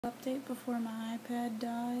Update before my iPad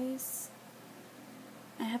dies.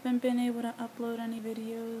 I haven't been able to upload any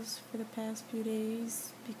videos for the past few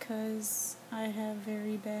days because I have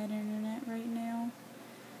very bad internet right now.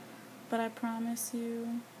 But I promise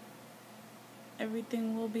you,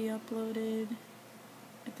 everything will be uploaded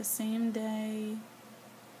at the same day.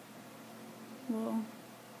 Well,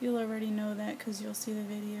 you'll already know that because you'll see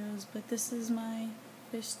the videos, but this is my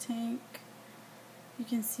fish tank. You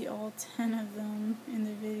can see all 10 of them in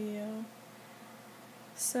the video.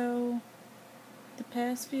 So, the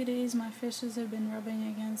past few days my fishes have been rubbing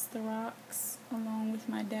against the rocks along with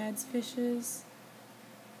my dad's fishes.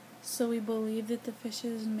 So we believe that the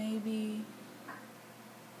fishes may be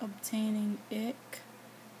obtaining ick.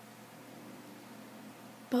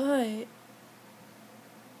 But,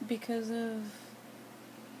 because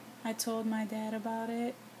I told my dad about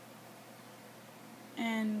it,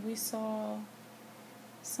 and we saw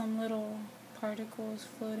some little particles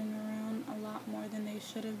floating around a lot more than they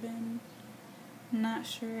should have been. Not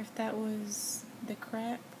sure if that was the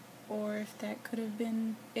crap or if that could have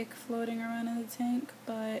been ick floating around in the tank,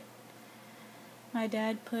 but my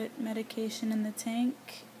dad put medication in the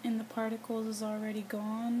tank and the particles is already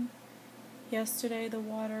gone. Yesterday the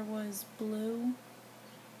water was blue.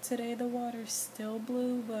 Today the water's still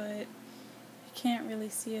blue, but you can't really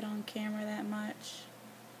see it on camera that much.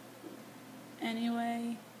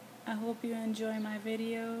 Anyway, I hope you enjoy my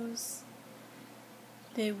videos.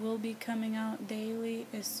 They will be coming out daily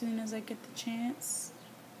as soon as I get the chance.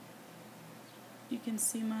 You can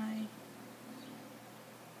see my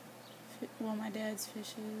dad's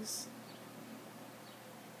fishes.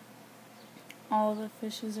 All the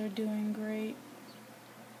fishes are doing great.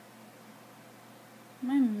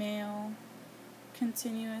 My male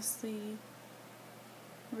continuously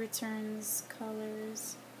returns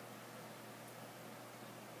colors.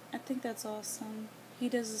 I think that's awesome. He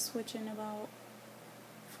does a switch in about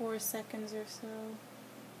 4 seconds or so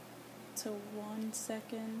to 1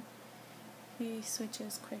 second. He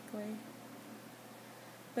switches quickly.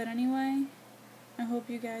 But anyway, I hope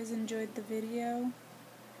you guys enjoyed the video.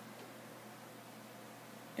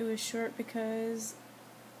 It was short because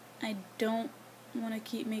I don't want to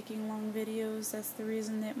keep making long videos. That's the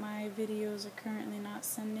reason that my videos are currently not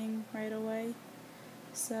sending right away.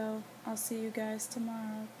 So, I'll see you guys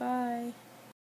tomorrow. Bye!